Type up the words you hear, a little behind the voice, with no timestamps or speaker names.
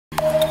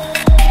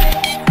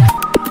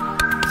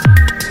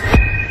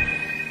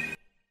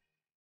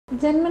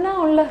ജന്മനാ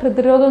ഉള്ള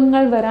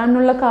ഹൃദ്രോഗങ്ങൾ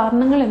വരാനുള്ള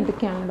കാരണങ്ങൾ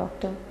എന്തൊക്കെയാണ്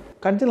ഡോക്ടർ?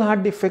 കൺജനൽ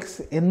ഹാർട്ട്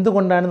ഡിഫെക്ട്സ്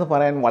എന്തുകൊണ്ടാണെന്ന്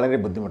പറയാൻ വളരെ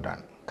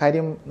ബുദ്ധിമുട്ടാണ്.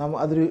 കാര്യം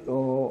അതൊരു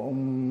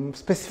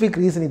സ്പെസിഫിക്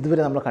റീസൺ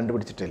ഇതുവരെ നമ്മൾ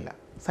കണ്ടുപിടിച്ചിട്ടില്ല.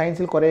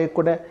 സയൻസിൽ കുറേ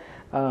കൂടെ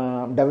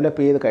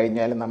ഡെവലപ്പ് ചെയ്ത്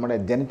കഴിഞ്ഞാൽ നമ്മുടെ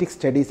ജനറ്റിക്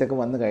സ്റ്റഡീസൊക്കെ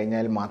വന്നു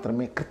കഴിഞ്ഞാൽ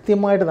മാത്രമേ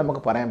കൃത്യമായിട്ട്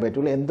നമുക്ക് പറയാൻ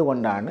പറ്റുള്ളൂ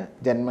എന്തുകൊണ്ടാണ്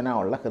ജന്മനാ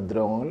ഉള്ള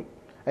ഹൃദ്രോഗങ്ങൾ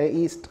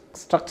ഈ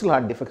സ്ട്രക്ചറൽ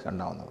ഹാർട്ട് ഡിഫെക്ട്സ്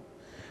ഉണ്ടാകുന്നത്.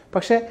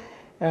 പക്ഷേ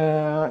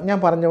ഞാൻ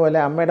പറഞ്ഞ പോലെ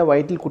അമ്മയുടെ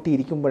വയറ്റിൽ കുട്ടി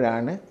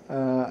ഇരിക്കുമ്പോഴാണ്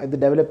ഇത്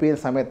ഡെവലപ്പ് ചെയ്ത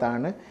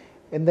സമയത്താണ്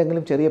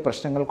എന്തെങ്കിലും ചെറിയ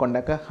പ്രശ്നങ്ങൾ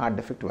കൊണ്ടൊക്കെ ഹാർട്ട്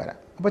ഡിഫെക്റ്റ് വരാം.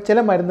 അപ്പോൾ ചില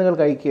മരുന്നുകൾ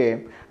കഴിക്കുകയും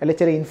അല്ലെങ്കിൽ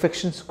ചില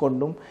ഇൻഫെക്ഷൻസ്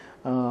കൊണ്ടും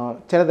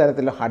ചില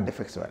തരത്തിലുള്ള ഹാർട്ട്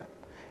ഡിഫെക്ട്സ് വരാം.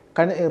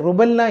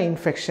 റുബെല്ല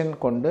ഇൻഫെക്ഷൻ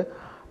കൊണ്ട്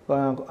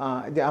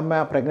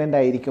അമ്മ പ്രഗ്നൻ്റ്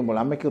ആയിരിക്കുമ്പോൾ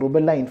അമ്മയ്ക്ക്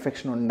റുബെല്ല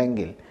ഇൻഫെക്ഷൻ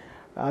ഉണ്ടെങ്കിൽ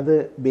അത്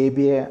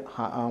ബേബിയെ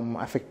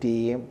അഫക്റ്റ്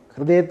ചെയ്യുകയും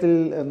ഹൃദയത്തിൽ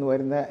നിന്ന്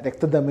വരുന്ന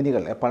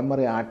രക്തധമനികൾ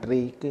പൾമറി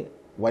ആർട്ടറിക്ക്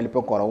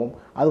വലിപ്പം കുറവും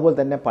അതുപോലെ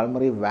തന്നെ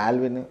പൾമറി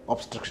വാൽവിന്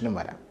ഒബ്സ്ട്രക്ഷനും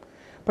വരാം.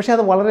 പക്ഷേ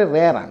അത് വളരെ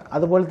റെയറാണ്.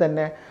 അതുപോലെ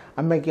തന്നെ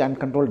അമ്മയ്ക്ക്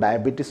അൺകൺട്രോൾ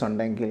ഡയബറ്റീസ്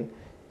ഉണ്ടെങ്കിൽ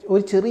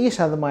ഒരു ചെറിയ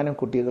ശതമാനം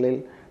കുട്ടികളിൽ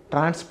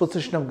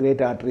ട്രാൻസ്പൊസിഷൻ ഓഫ്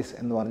ഗ്രേറ്റ് ആർട്ടറീസ്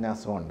എന്ന് പറഞ്ഞ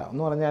അസുഖം ഉണ്ടാകും.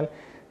 എന്ന് പറഞ്ഞാൽ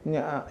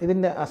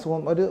ഇതിൻ്റെ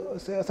അസുഖം ഒരു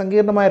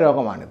സങ്കീർണമായ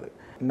രോഗമാണിത്.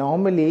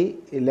 നോർമലി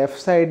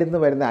ലെഫ്റ്റ് സൈഡിൽ നിന്ന്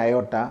വരുന്ന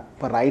അയോട്ട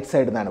ഇപ്പോൾ റൈറ്റ്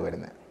സൈഡിൽ നിന്നാണ്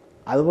വരുന്നത്.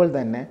 അതുപോലെ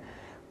തന്നെ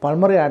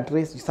പൾമറി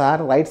ആർട്ടറീസ്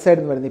സാധാരണ റൈറ്റ് സൈഡിൽ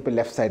നിന്ന് വരുന്നത് ഇപ്പോൾ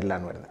ലെഫ്റ്റ്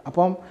സൈഡിലാണ് വരുന്നത്.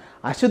 അപ്പം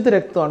അശുദ്ധ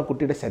രക്തമാണ്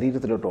കുട്ടിയുടെ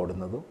ശരീരത്തിലോട്ട്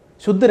ഓടുന്നതും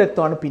ശുദ്ധ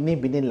രക്തമാണ്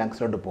പിന്നെയും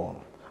ലങ്സിലോട്ട്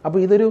പോകുന്നത്. അപ്പോൾ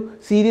ഇതൊരു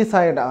സീരിയസ്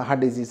ആയ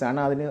ഹാർട്ട് ഡിസീസാണ്.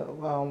 അതിന്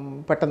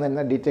പെട്ടെന്ന്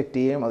തന്നെ ഡിറ്റക്റ്റ്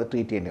ചെയ്യുകയും അത്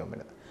ട്രീറ്റ് ചെയ്യേണ്ടി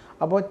വരുന്നത്.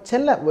 അപ്പോൾ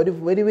ചില ഒരു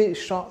very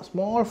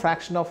small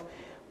fraction of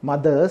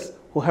mothers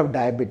who have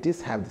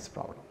diabetes have this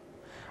problem.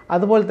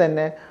 അതുപോലെ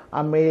തന്നെ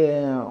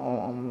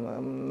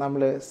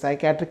നമ്മൾ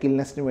സൈക്കാട്രിക്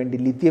ഇൽനെസ്സിന് വേണ്ടി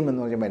ലിഥിയം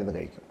എന്ന് പറഞ്ഞ മരുന്ന്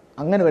കഴിക്കും.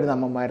 അങ്ങനെ വരുന്ന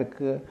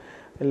അമ്മമാർക്ക്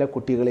എല്ലാ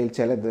കുട്ടികളിൽ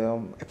ചിലത്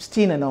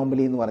എപ്സ്റ്റീൻ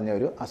അനോമലി എന്ന് പറഞ്ഞ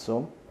ഒരു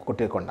അസുഖം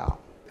കുട്ടികൾക്കുണ്ടാകും.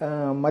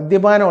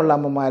 മദ്യപാനമുള്ള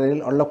അമ്മമാരിൽ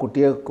ഉള്ള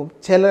കുട്ടികൾക്കും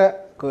ചില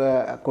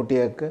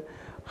കുട്ടികൾക്ക്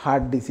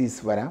ഹാർട്ട് ഡിസീസ്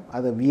വരാം.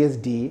 അത്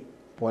VSD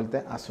പോലത്തെ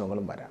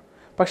അസുഖങ്ങളും വരാം.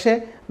 പക്ഷേ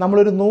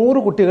നമ്മളൊരു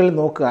 100 കുട്ടികളിൽ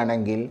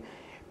നോക്കുകയാണെങ്കിൽ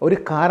ഒരു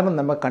കാരണം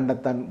നമുക്ക്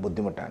കണ്ടെത്താൻ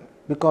ബുദ്ധിമുട്ടാണ്.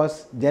 ബിക്കോസ്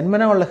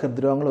ജന്മനാ ഉള്ള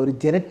ഹൃദ്രോഗങ്ങൾ ഒരു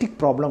ജനറ്റിക്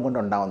പ്രോബ്ലം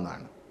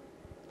കൊണ്ടുണ്ടാവുന്നതാണ്.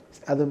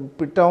 അത്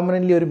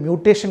പ്രിഡോമിനൻ്റ്ലി ഒരു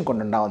മ്യൂട്ടേഷൻ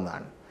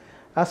കൊണ്ടുണ്ടാവുന്നതാണ്.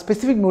 ആ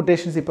സ്പെസിഫിക്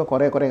മ്യൂട്ടേഷൻസ് ഇപ്പോൾ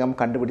കുറേ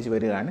നമുക്ക് കണ്ടുപിടിച്ച്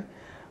വരികയാണ്.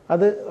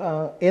 അത്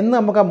എന്ന്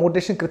നമുക്ക് ആ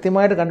മ്യൂട്ടേഷൻ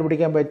കൃത്യമായിട്ട്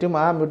കണ്ടുപിടിക്കാൻ പറ്റും,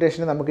 ആ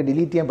മ്യൂട്ടേഷനെ നമുക്ക്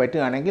ഡിലീറ്റ് ചെയ്യാൻ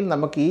പറ്റുകയാണെങ്കിൽ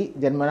നമുക്ക് ഈ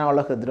ജന്മനാ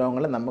ഉള്ള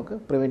ഹൃദ്രോഗങ്ങളെ നമുക്ക്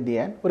പ്രിവെൻറ്റ്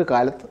ചെയ്യാൻ ഒരു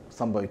കാലത്ത്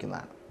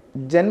സംഭവിക്കുന്നതാണ്.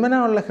 ജന്മനാ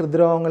ഉള്ള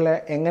ഹൃദ്രോഗങ്ങളെ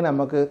എങ്ങനെ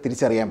നമുക്ക്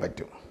തിരിച്ചറിയാൻ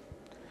പറ്റും?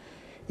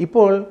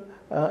 ഇപ്പോൾ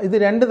ഇത്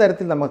 2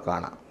 തരത്തിൽ നമുക്ക്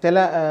കാണാം. ചില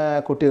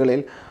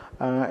കുട്ടികളിൽ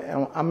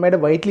അമ്മയുടെ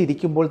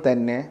വയറ്റിലിരിക്കുമ്പോൾ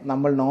തന്നെ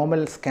നമ്മൾ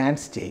നോർമൽ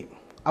സ്കാൻസ് ചെയ്യും.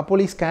 അപ്പോൾ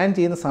ഈ സ്കാൻ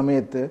ചെയ്യുന്ന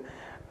സമയത്ത്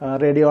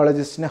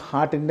റേഡിയോളജിസ്റ്റിന്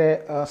ഹാർട്ടിൻ്റെ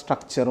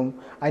സ്ട്രക്ചറും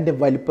അതിൻ്റെ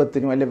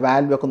വലിപ്പത്തിനും അല്ലെങ്കിൽ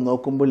വാൽവൊക്കെ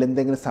നോക്കുമ്പോൾ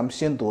എന്തെങ്കിലും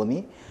സംശയം തോന്നി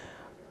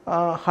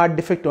ഹാർട്ട്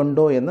ഡിഫെക്റ്റ്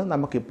ഉണ്ടോ എന്ന്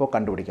നമുക്കിപ്പോൾ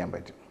കണ്ടുപിടിക്കാൻ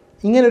പറ്റും.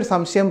 ഇങ്ങനൊരു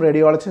സംശയം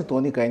റേഡിയോളജിസ്റ്റ്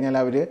തോന്നിക്കഴിഞ്ഞാൽ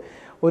അവർ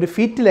ഒരു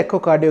ഫീറ്റൽ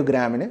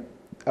എക്കോകാർഡിയോഗ്രാമിന്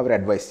അവർ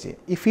അഡ്വൈസ് ചെയ്യും.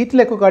 ഈ ഫീറ്റൽ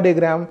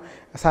എക്കോകാർഡിയോഗ്രാം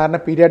സാധാരണ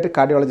പീഡിയാട്രിക്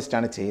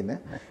കാർഡിയോളജിസ്റ്റാണ് ചെയ്യുന്നത്.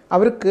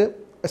 അവർക്ക്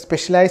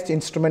സ്പെഷ്യലൈസ്ഡ്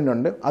ഇൻസ്ട്രുമെൻ്റ്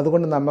ഉണ്ട്.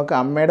 അതുകൊണ്ട് നമുക്ക്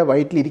അമ്മയുടെ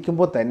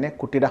വയറ്റിലിരിക്കുമ്പോൾ തന്നെ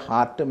കുട്ടിയുടെ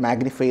ഹാർട്ട്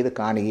മാഗ്നിഫൈ ചെയ്ത്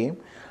കാണുകയും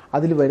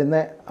അതിൽ വരുന്ന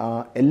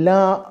എല്ലാ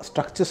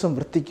സ്ട്രക്ചേഴ്സും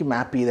വൃത്തിക്ക്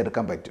മാപ്പ്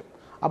ചെയ്തെടുക്കാൻ പറ്റും.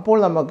 അപ്പോൾ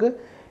നമുക്ക്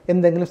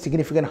എന്തെങ്കിലും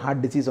സിഗ്നിഫിക്കൻറ്റ്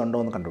ഹാർട്ട് ഡിസീസ് ഉണ്ടോ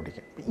എന്ന്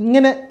കണ്ടുപിടിക്കാം.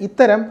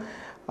 ഇത്തരം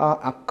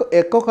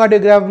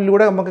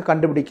എക്കോകാർഡിയോഗ്രാമിലൂടെ നമുക്ക്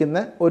കണ്ടുപിടിക്കുന്ന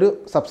ഒരു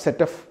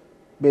സബ്സെറ്റ് ഓഫ്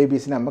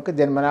ബേബീസിന് നമുക്ക്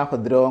ജന്മനാ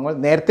ഹൃദ്രോഗങ്ങൾ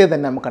നേരത്തെ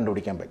തന്നെ നമുക്ക്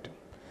കണ്ടുപിടിക്കാൻ പറ്റും.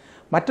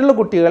 മറ്റുള്ള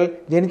കുട്ടികൾ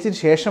ജനിച്ചതിന്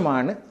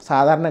ശേഷമാണ്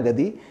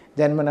സാധാരണഗതി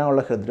ജന്മനാ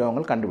ഉള്ള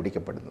ഹൃദ്രോഗങ്ങൾ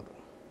കണ്ടുപിടിക്കപ്പെടുന്നത്.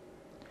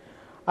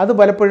 അത്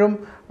പലപ്പോഴും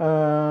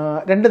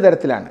 2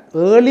 തരത്തിലാണ്.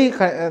 ഏർലി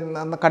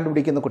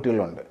കണ്ടുപിടിക്കുന്ന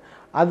കുട്ടികളുണ്ട്.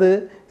 അത്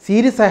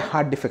സീരിയസ് ആയ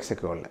ഹാർട്ട് ഡിഫെക്ട്സ്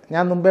ഒക്കെ ഉള്ളത്.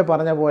 ഞാൻ മുമ്പേ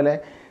പറഞ്ഞ പോലെ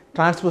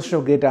ട്രാൻസ്പൊസിഷൻ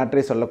ഓഫ് ഗ്രേറ്റ്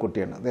ആർട്ടറീസ് ഉള്ള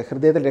കുട്ടിയാണ്. അത്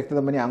ഹൃദയത്തിൽ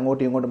രക്തധമനി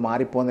അങ്ങോട്ടും ഇങ്ങോട്ടും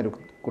മാറിപ്പോകുന്നൊരു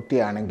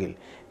കുട്ടിയാണെങ്കിൽ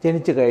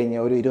ജനിച്ചു കഴിഞ്ഞ്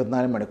ഒരു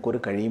 24 മണിക്കൂർ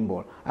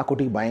കഴിയുമ്പോൾ ആ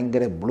കുട്ടിക്ക്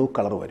ഭയങ്കര ബ്ലൂ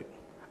കളർ വരും.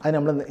 അത്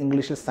നമ്മൾ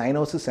ഇംഗ്ലീഷിൽ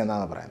സൈനോസിസ്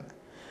എന്നാണ് പറയുന്നത്.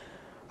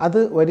 അത്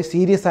ഒരു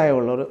സീരിയസ് ആയ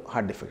ഉള്ളൊരു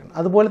ഹാർട്ട് ഡിഫെക്റ്റാണ്.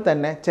 അതുപോലെ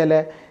തന്നെ ചില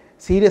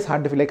serious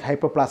heart defect like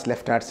ഹൈപ്പോപ്ലാസ്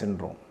left heart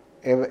syndrome,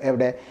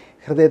 എവിടെ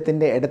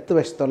ഹൃദയത്തിൻ്റെ ഇടത്ത്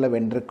വശത്തുള്ള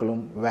വെൻട്രിക്കിളും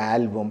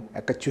വാൽവും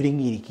ഒക്കെ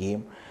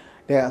ചുരുങ്ങിയിരിക്കുകയും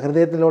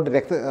ഹൃദയത്തിലോട്ട്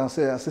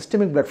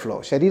systemic blood flow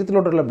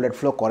ശരീരത്തിലോട്ടുള്ള blood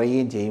flow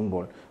കുറയുകയും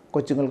ചെയ്യുമ്പോൾ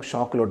കൊച്ചുങ്ങൾക്ക്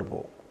ഷോക്കിലോട്ട്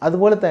പോകും.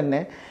 അതുപോലെ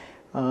തന്നെ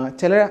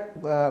ചില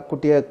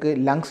കുട്ടികൾക്ക്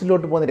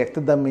ലങ്സിലോട്ട് പോകുന്ന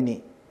രക്തധമനി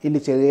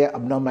ഇതിൽ ചെറിയ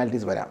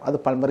അബ്നോർമാലിറ്റീസ് വരാം. അത്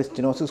പൾമറി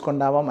സ്റ്റെനോസിസ്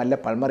കൊണ്ടാവാം, അല്ല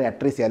പൾമറി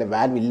അട്രീസിയ അല്ലെ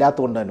വാൽവ്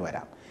ഇല്ലാത്തതുകൊണ്ട് തന്നെ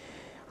വരാം.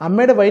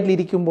 അമ്മയുടെ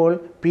വയറ്റിലിരിക്കുമ്പോൾ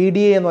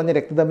PDA എന്ന് പറഞ്ഞ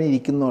രക്തധമനി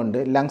ഇരിക്കുന്നതുകൊണ്ട്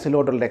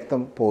ലങ്സിലോട്ടുള്ള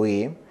രക്തം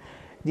പോവുകയും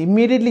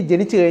ഇമ്മീഡിയറ്റ്ലി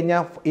ജനിച്ചു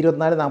കഴിഞ്ഞാൽ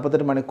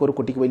 24-48 മണിക്കൂർ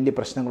കുട്ടിക്ക് വലിയ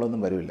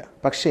പ്രശ്നങ്ങളൊന്നും വരില്ല.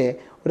 പക്ഷേ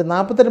ഒരു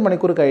 48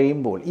 മണിക്കൂർ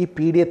കഴിയുമ്പോൾ ഈ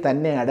PDA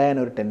തന്നെ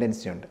അടയാനൊരു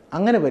ടെൻഡൻസി ഉണ്ട്.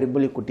 അങ്ങനെ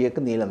വരുമ്പോൾ ഈ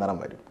കുട്ടികൾക്ക് നീല നിറം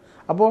വരും.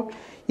 അപ്പോൾ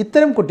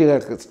ഇത്തരം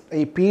കുട്ടികൾക്ക്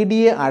ഈ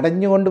PDA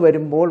അടഞ്ഞുകൊണ്ട്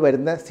വരുമ്പോൾ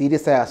വരുന്ന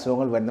സീരിയസ് ആയ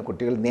അസുഖങ്ങൾ വരുന്ന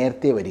കുട്ടികൾ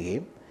നേരത്തെ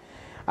വരികയും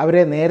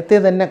അവരെ നേരത്തെ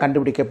തന്നെ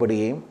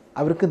കണ്ടുപിടിക്കപ്പെടുകയും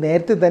അവർക്ക്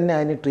നേരത്തെ തന്നെ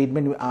അതിന്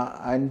ട്രീറ്റ്മെൻറ്റ്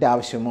അതിൻ്റെ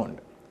ആവശ്യമുണ്ട്.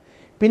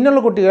 പിന്നുള്ള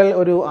കുട്ടികൾ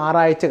ഒരു 6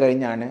 ആഴ്ച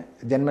കഴിഞ്ഞാണ്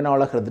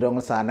ജന്മനായുള്ള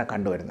ഹൃദ്രോഗങ്ങൾ സാധാരണ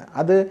കണ്ടുവരുന്നത്.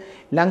 അത്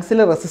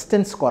ലങ്സിലെ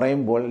റെസിസ്റ്റൻസ്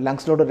കുറയുമ്പോൾ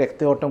ലങ്സിലോട്ട്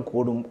രക്തയോട്ടം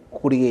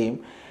കൂടുകയും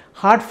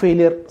ഹാർട്ട്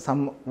ഫെയിലിയർ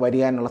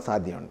വരാനുള്ള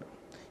സാധ്യതയുണ്ട്.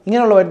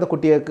 ഇങ്ങനെയുള്ള വരുന്ന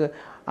കുട്ടികൾക്ക്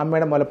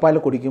അമ്മയുടെ മുലപ്പാൽ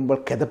കുടിക്കുമ്പോൾ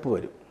കിതപ്പ്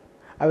വരും.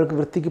 അവർക്ക്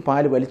വൃത്തിക്ക്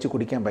പാല് വലിച്ച്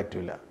കുടിക്കാൻ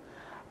പറ്റില്ല.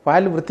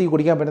 പാല് വൃത്തിക്ക്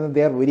കുടിക്കാൻ പറ്റുന്നത്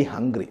ദേ ആർ വെരി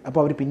ഹംഗ്രി. അപ്പോൾ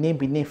അവർ പിന്നെയും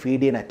ഫീഡ്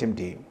ചെയ്യാൻ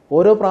അറ്റംപ്റ്റ് ചെയ്യും.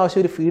 ഓരോ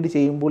പ്രാവശ്യം ഒരു ഫീഡ്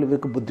ചെയ്യുമ്പോൾ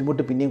ഇവർക്ക്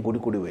ബുദ്ധിമുട്ട് പിന്നെയും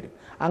കൂടി വരും.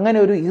 അങ്ങനെ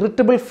ഒരു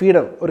ഇറിറ്റബിൾ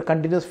ഫീഡർ, ഒരു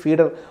കണ്ടിന്യൂസ്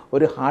ഫീഡർ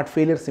ഒരു ഹാർട്ട്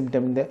ഫെയിലിയർ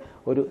സിംറ്റമിൻ്റെ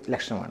ഒരു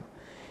ലക്ഷണമാണ്.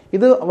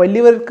 ഇത്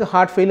വലിയവർക്ക്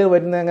ഹാർട്ട് ഫെയിലിയർ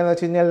വരുന്നത് എങ്ങനെയാണെന്ന്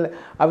വെച്ച് കഴിഞ്ഞാൽ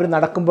അവർ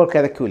നടക്കുമ്പോൾ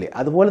കിതയ്ക്കൂലേ,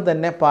 അതുപോലെ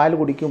തന്നെ പാൽ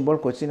കുടിക്കുമ്പോൾ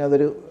കൊച്ചിന്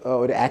അതൊരു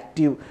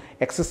ആക്റ്റീവ്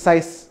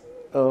എക്സസൈസ്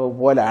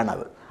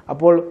പോലാണത്.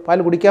 അപ്പോൾ പാൽ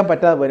കുടിക്കാൻ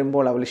പറ്റാതെ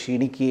വരുമ്പോൾ അവർ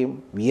ക്ഷീണിക്കുകയും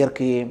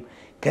വിയർക്കുകയും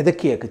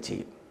കിതയ്ക്കുകയൊക്കെ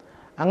ചെയ്യും.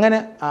 അങ്ങനെ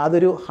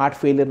അതൊരു ഹാർട്ട്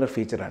ഫെയിലിയറിൻ്റെ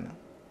ഫീച്ചറാണ്.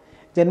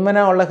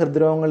 ജന്മനാ ഉള്ള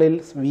ഹൃദ്രോഗങ്ങളിൽ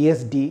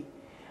VSD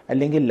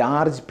അല്ലെങ്കിൽ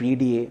ലാർജ്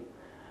PDA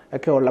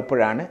ഒക്കെ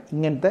ഉള്ളപ്പോഴാണ്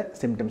ഇങ്ങനത്തെ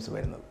സിംറ്റംസ്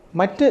വരുന്നത്.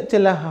 മറ്റ്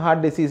ചില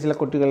ഹാർട്ട് ഡിസീസിലെ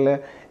കുട്ടികളിൽ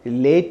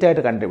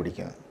ലേറ്റായിട്ട്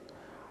കണ്ടുപിടിക്കുന്നത്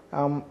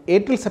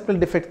ഏട്രിയൽ സെപ്റ്റൽ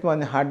ഡിഫക്റ്റ് എന്ന്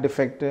പറഞ്ഞ ഹാർട്ട്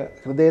ഡിഫക്റ്റ്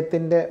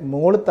ഹൃദയത്തിൻ്റെ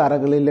മുകളിലത്തെ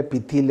അറകളിലെ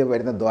ഭിത്തിയിൽ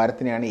വരുന്ന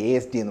ദ്വാരത്തിനെയാണ്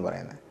ASD എന്ന്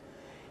പറയുന്നത്.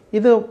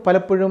 ഇത്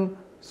പലപ്പോഴും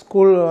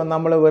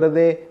നമ്മൾ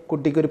വെറുതെ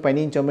കുട്ടിക്കൊരു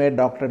പനിയും ചുമയും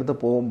ഡോക്ടറെ അടുത്ത്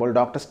പോകുമ്പോൾ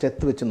ഡോക്ടർ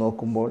സ്റ്റെത്ത് വെച്ച്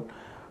നോക്കുമ്പോൾ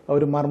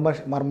ഒരു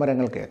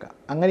മർമ്മരങ്ങൾ കേൾക്കാം.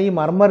 അങ്ങനെ ഈ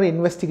മർമ്മർ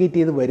ഇൻവെസ്റ്റിഗേറ്റ്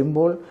ചെയ്ത്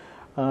വരുമ്പോൾ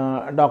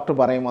ഡോക്ടർ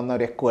പറയും ഒന്ന്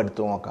ഒരു എക്കോ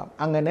എടുത്ത് നോക്കാം.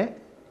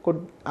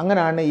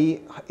 അങ്ങനെയാണ് ഈ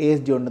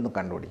ASD ഉണ്ടെന്ന്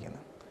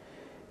കണ്ടുപിടിക്കുന്നത്.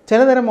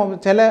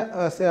 ചില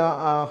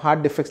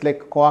ഹാർട്ട് ഡിഫക്ട്സ്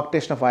ലൈക്ക്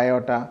കോആക്ടേഷൻ ഓഫ്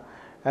അയോട്ട,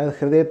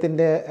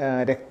 ഹൃദയത്തിൻ്റെ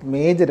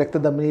മേജർ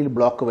രക്തധമനിയിൽ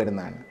ബ്ലോക്ക്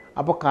വരുന്നതാണ്.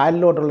 അപ്പോൾ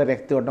കാലിലോട്ടുള്ള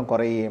രക്തയോട്ടം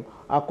കുറയുകയും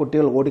ആ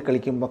കുട്ടികൾ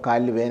ഓടിക്കളിക്കുമ്പോൾ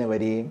കാലിൽ വേദന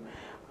വരികയും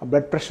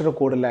ബ്ലഡ് പ്രഷർ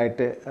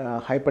കൂടുതലായിട്ട്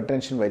ഹൈപ്പർ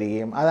ടെൻഷൻ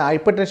വരികയും അത്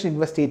ഹൈപ്പർ ടെൻഷൻ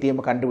ഇൻവെസ്റ്റിഗേറ്റ്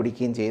ചെയ്യുമ്പോൾ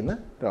കണ്ടുപിടിക്കുകയും ചെയ്യുന്ന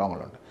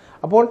രോഗങ്ങളുണ്ട്.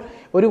 അപ്പോൾ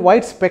ഒരു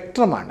വൈഡ്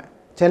സ്പെക്ട്രമാണ്.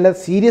 ചില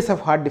സീരിയസ്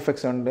ഓഫ് ഹാർട്ട്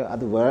ഡിഫക്ട്സ് ഉണ്ട്,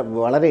 അത്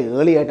വളരെ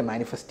ഏർലി ആയിട്ട്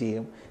മാനിഫെസ്റ്റ്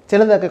ചെയ്യും,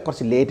 ചിലതൊക്കെ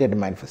കുറച്ച് ലേറ്റ് ആയിട്ട്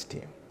മാനിഫെസ്റ്റ്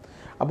ചെയ്യും.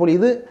 അപ്പോൾ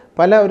ഇത്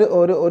പല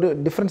ഒരു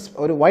ഡിഫറൻസ്,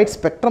 ഒരു വൈഡ്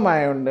സ്പെക്ട്രം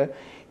ആയതുകൊണ്ട്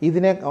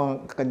ഇതിനെ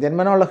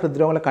ജന്മനായുള്ള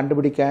ഹൃദ്രോഗങ്ങളെ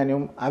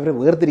കണ്ടുപിടിക്കാനും അവരെ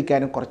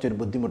വേർതിരിക്കാനും കുറച്ചൊരു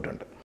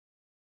ബുദ്ധിമുട്ടുണ്ട്.